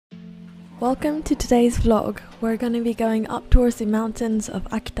Welcome to today's vlog. We're going to be going up towards the mountains of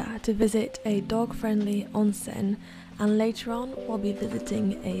Akita to visit a dog-friendly onsen, and later on we'll be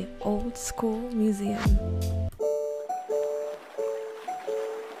visiting a old school museum.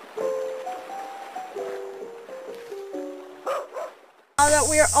 Now that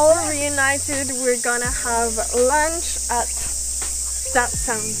we're all reunited, we're gonna have lunch at That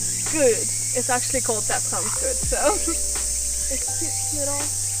Sounds Good. It's actually called That Sounds Good, so it's a cute little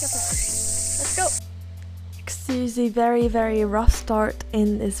cafe. Let's go! Excuse the very rough start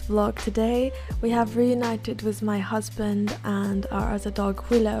in this vlog today. We have reunited with my husband and our other dog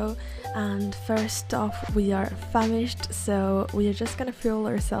Willow, and first off we are famished, so we are just gonna fuel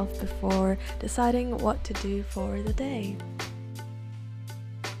ourselves before deciding what to do for the day.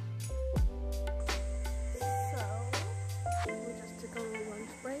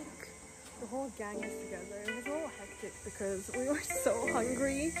 Gang is together. It was all hectic because we were so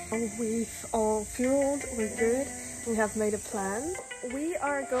hungry. We've all fueled, we're good. We have made a plan. We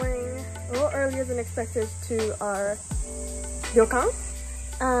are going a little earlier than expected to our ryokan,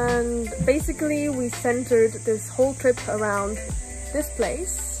 and basically we centered this whole trip around this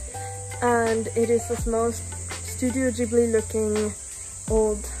place, and it is the most Studio Ghibli looking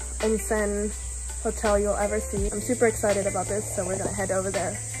old onsen hotel you'll ever see. I'm super excited about this, so we're gonna head over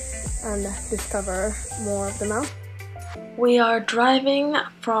there and discover more of the mountain. We are driving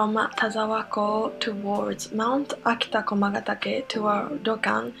from田沢湖towards Mount Akita Komagatake to our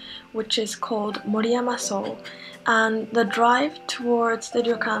ryokan, which is called Moriyama-So, and the drive towards the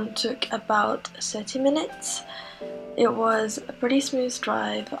ryokan took about 30 minutes. It was a pretty smooth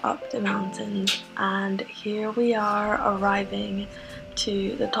drive up the mountain, and here we are arriving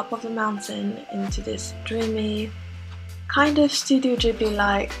to the top of the mountain into this dreamy, kind of Studio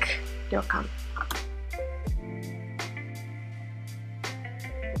Ghibli-like ryokan.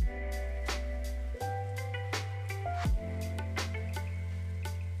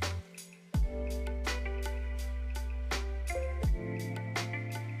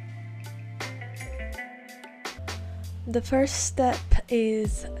 The first step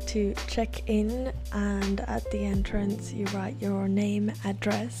is to check in, and at the entrance you write your name,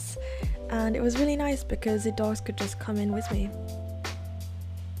 address, and it was really nice because the dogs could just come in with me.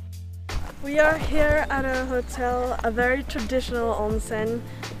 We are here at a hotel, a very traditional onsen,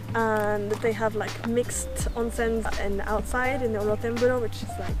 and they have like mixed onsens and outside in the Urotemburo, which is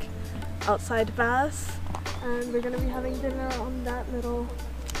like outside baths, and we're gonna be having dinner on that little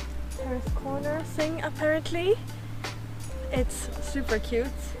terrace corner thing apparently. It's super cute.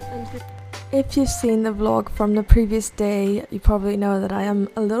 And if you've seen the vlog from the previous day, you probably know that I am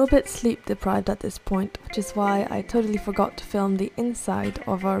a little bit sleep deprived at this point, which is why I totally forgot to film the inside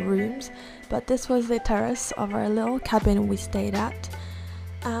of our rooms, but this was the terrace of our little cabin we stayed at.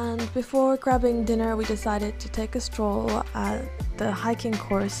 And before grabbing dinner we decided to take a stroll at the hiking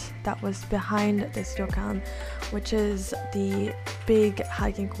course that was behind this ryokan, which is the big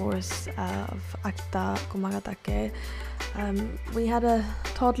hiking course of Akita Komagatake. We had a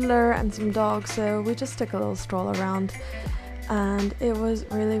toddler and some dogs, so we just took a little stroll around, and it was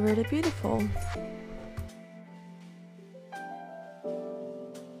really beautiful.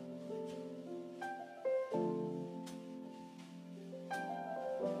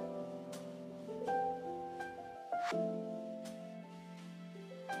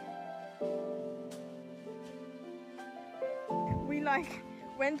 We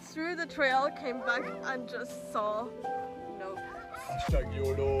went through the trail, came back and just saw no pets.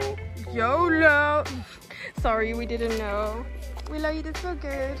 #YOLO. YOLO! Sorry, we didn't know. Willow, you did so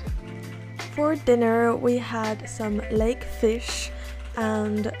good. For dinner we had some lake fish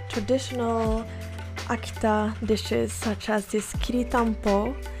and traditional Akita dishes such as this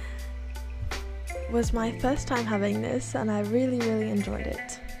kiritampo. It was my first time having this and I really enjoyed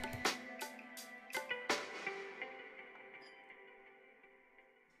it.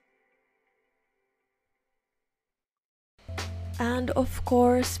 And of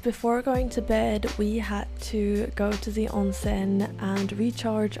course, before going to bed, we had to go to the onsen and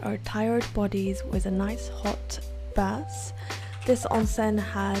recharge our tired bodies with a nice hot bath. This onsen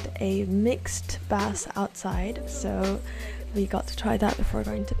had a mixed bath outside, so we got to try that before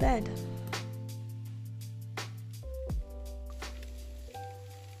going to bed.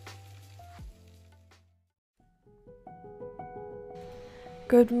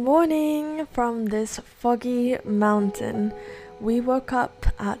 Good morning from this foggy mountain. We woke up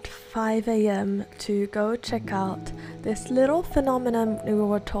at 5 AM to go check out this little phenomenon we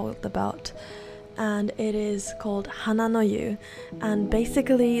were told about, and it is called Hana no Yu, and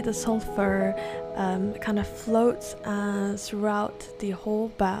basically the sulfur kind of floats throughout the whole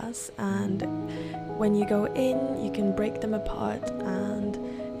bath, and when you go in you can break them apart, and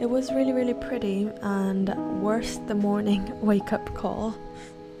it was really, really pretty and worth the morning wake-up call.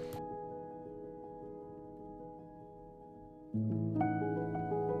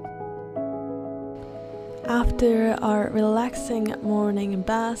 After our relaxing morning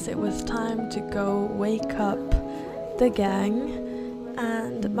bath, it was time to go wake up the gang,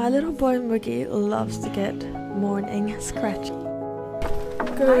 and my little boy Mugi loves to get morning scratchy.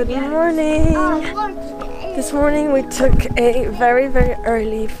 Good morning! This morning we took a very, very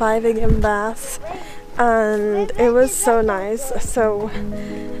early 5 a.m. bath, and it was so nice. So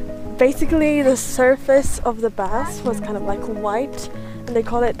basically the surface of the bath was kind of like white, and they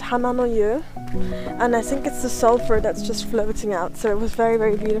call it Hana no Yu, and I think it's the sulfur that's just floating out, so it was very,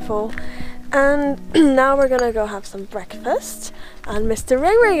 very beautiful. And now we're gonna go have some breakfast, and Mr.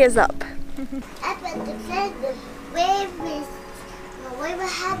 Ray Ray is up.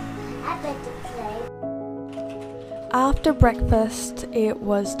 After breakfast, it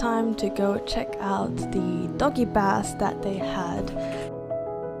was time to go check out the doggy bath that they had.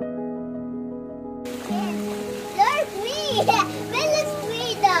 Look, me! Willow's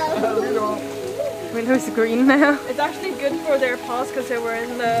green now! Willow's green now. It's actually good for their paws because they were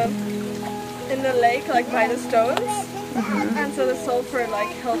in the lake, like by the stones, and so the sulfur like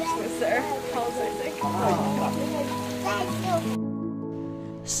helps with their paws, I think.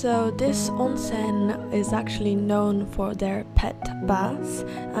 So this onsen is actually known for their pet baths,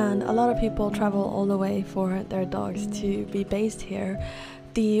 and a lot of people travel all the way for their dogs to be based here.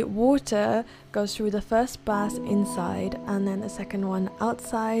 The water goes through the first bath inside, and then the second one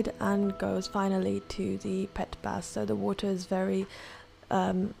outside, and goes finally to the pet bath. So the water is very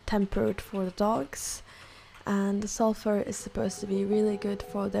tempered for the dogs, and the sulfur is supposed to be really good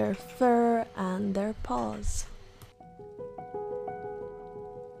for their fur and their paws.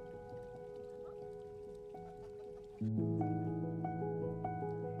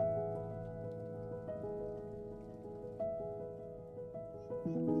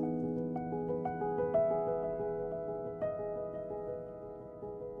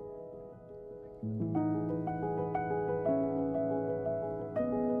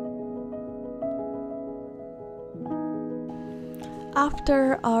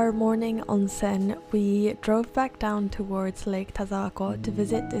 After our morning onsen, we drove back down towards Lake Tazawako to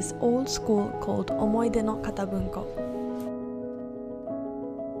visit this old school called Omoide No Katabunko.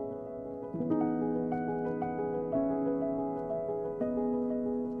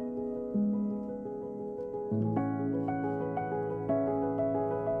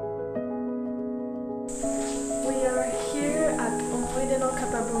 We are here at思い出の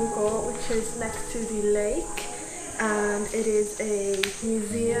潟分校, which is next to the lake, and it is a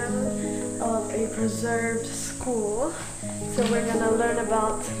museum of a preserved school. So we're gonna learn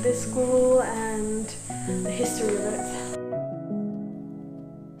about this school and the history of it.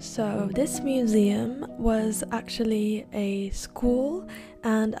 So this museum was actually a school,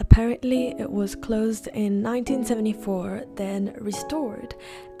 and apparently it was closed in 1974, then restored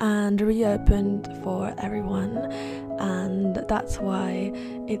and reopened for everyone, and that's why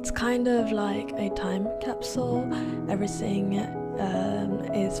it's kind of like a time capsule. Everything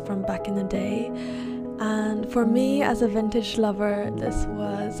is from back in the day, and for me as a vintage lover, this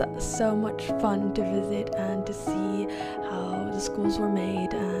was so much fun to visit and to see how the schools were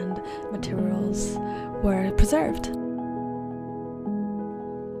made and materials were preserved.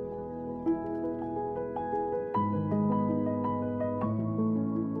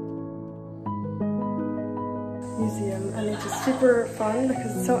 Museum, and it's just super fun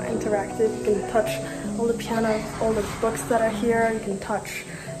because it's so interactive. You can touch all the pianos, all the books that are here. You can touch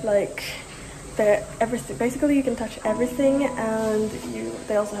like everything. Basically, you can touch everything, and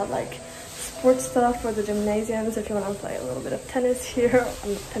they also have like sports stuff for the gymnasiums if you want to play a little bit of tennis here,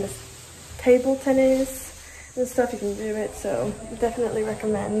 table tennis and stuff. You can do it. So definitely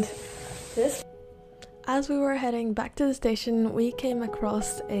recommend this. As we were heading back to the station, we came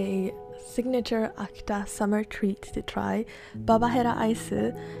across a signature Akita summer treat to try, Baba Hera ice,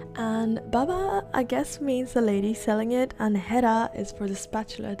 and Baba I guess means the lady selling it, and Hera is for the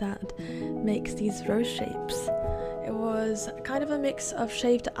spatula that makes these rose shapes. It was kind of a mix of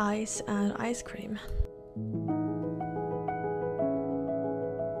shaved ice and ice cream.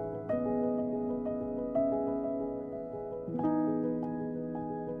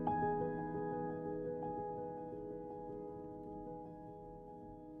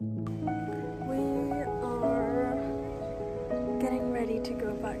 to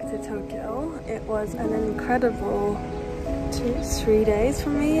go back to Tokyo. It was an incredible 2-3 days for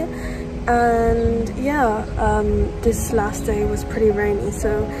me, and yeah, this last day was pretty rainy,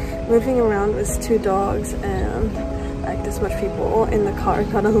 so moving around with 2 dogs and like this much people in the car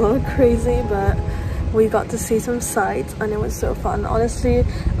got a little crazy, but we got to see some sights and it was so fun. Honestly,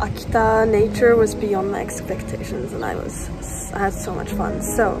 Akita nature was beyond my expectations and I had so much fun.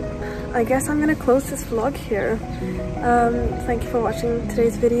 So I guess I'm gonna close this vlog here. Thank you for watching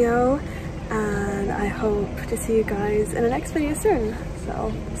today's video, and I hope to see you guys in the next video soon.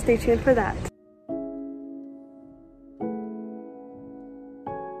 So stay tuned for that.